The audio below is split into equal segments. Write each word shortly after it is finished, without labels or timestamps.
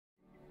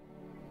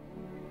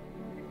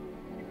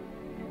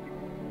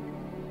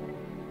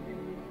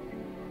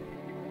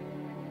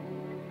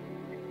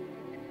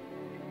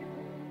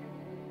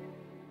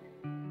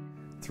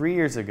3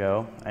 years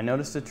ago, I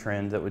noticed a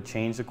trend that would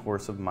change the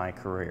course of my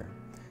career.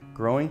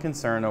 Growing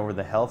concern over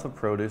the health of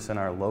produce in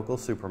our local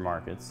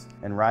supermarkets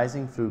and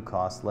rising food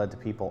costs led to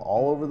people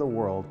all over the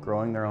world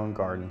growing their own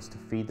gardens to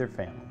feed their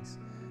families,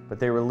 but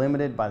they were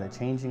limited by the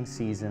changing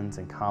seasons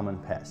and common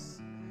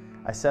pests.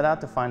 I set out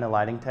to find a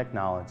lighting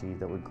technology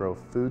that would grow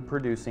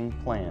food-producing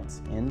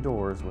plants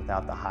indoors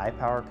without the high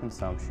power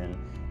consumption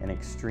and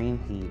extreme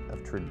heat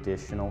of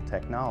traditional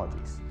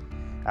technologies.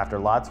 After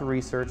lots of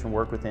research and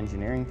work with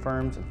engineering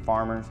firms and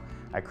farmers,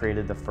 I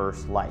created the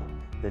first light,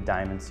 the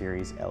Diamond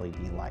Series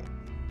LED light.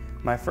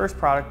 My first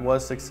product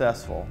was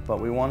successful, but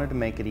we wanted to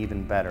make it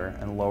even better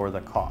and lower the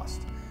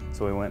cost,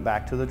 so we went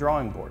back to the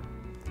drawing board.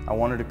 I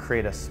wanted to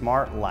create a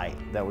smart light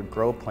that would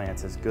grow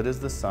plants as good as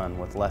the sun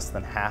with less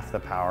than half the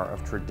power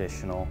of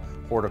traditional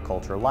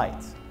horticulture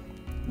lights.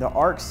 The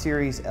Arc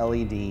Series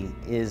LED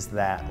is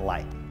that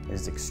light. It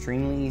is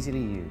extremely easy to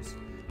use,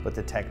 but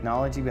the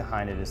technology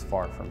behind it is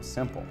far from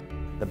simple.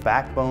 The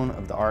backbone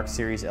of the Arc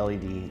Series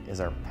LED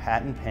is our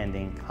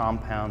patent-pending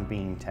compound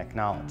beam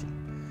technology.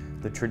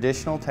 The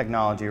traditional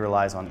technology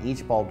relies on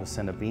each bulb to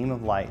send a beam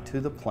of light to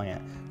the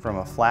plant from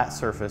a flat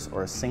surface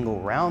or a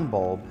single round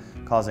bulb,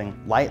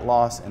 causing light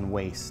loss and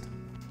waste.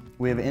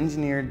 We have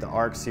engineered the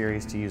Arc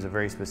Series to use a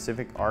very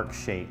specific arc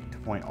shape to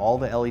point all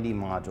the LED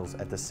modules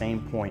at the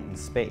same point in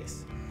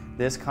space.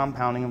 This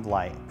compounding of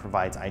light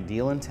provides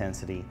ideal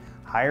intensity,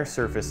 higher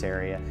surface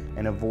area,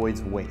 and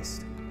avoids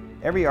waste.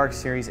 Every Arc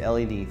Series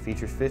LED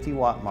features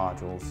 50-watt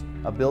modules,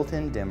 a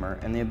built-in dimmer,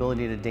 and the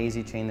ability to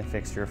daisy chain the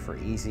fixture for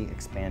easy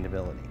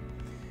expandability.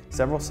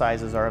 Several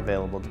sizes are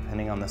available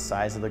depending on the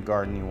size of the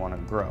garden you want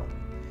to grow.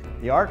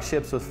 The Arc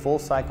ships with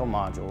full-cycle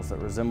modules that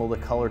resemble the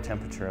color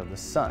temperature of the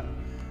sun.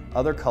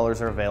 Other colors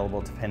are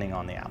available depending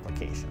on the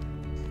application.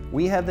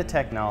 We have the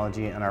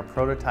technology, and our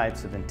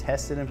prototypes have been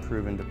tested and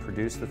proven to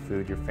produce the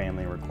food your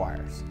family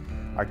requires.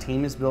 Our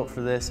team is built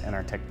for this, and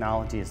our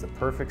technology is the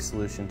perfect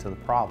solution to the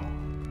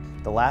problem.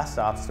 The last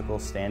obstacle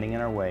standing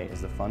in our way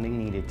is the funding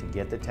needed to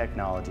get the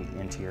technology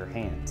into your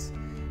hands.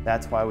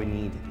 That's why we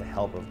need the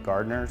help of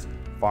gardeners,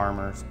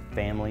 farmers,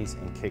 families,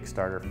 and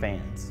Kickstarter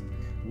fans.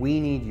 We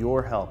need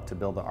your help to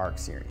build the Arc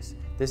Series.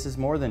 This is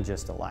more than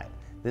just a light.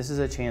 This is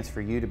a chance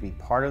for you to be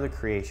part of the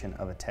creation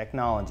of a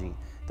technology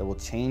that will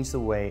change the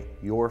way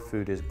your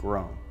food is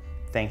grown.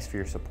 Thanks for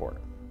your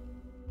support.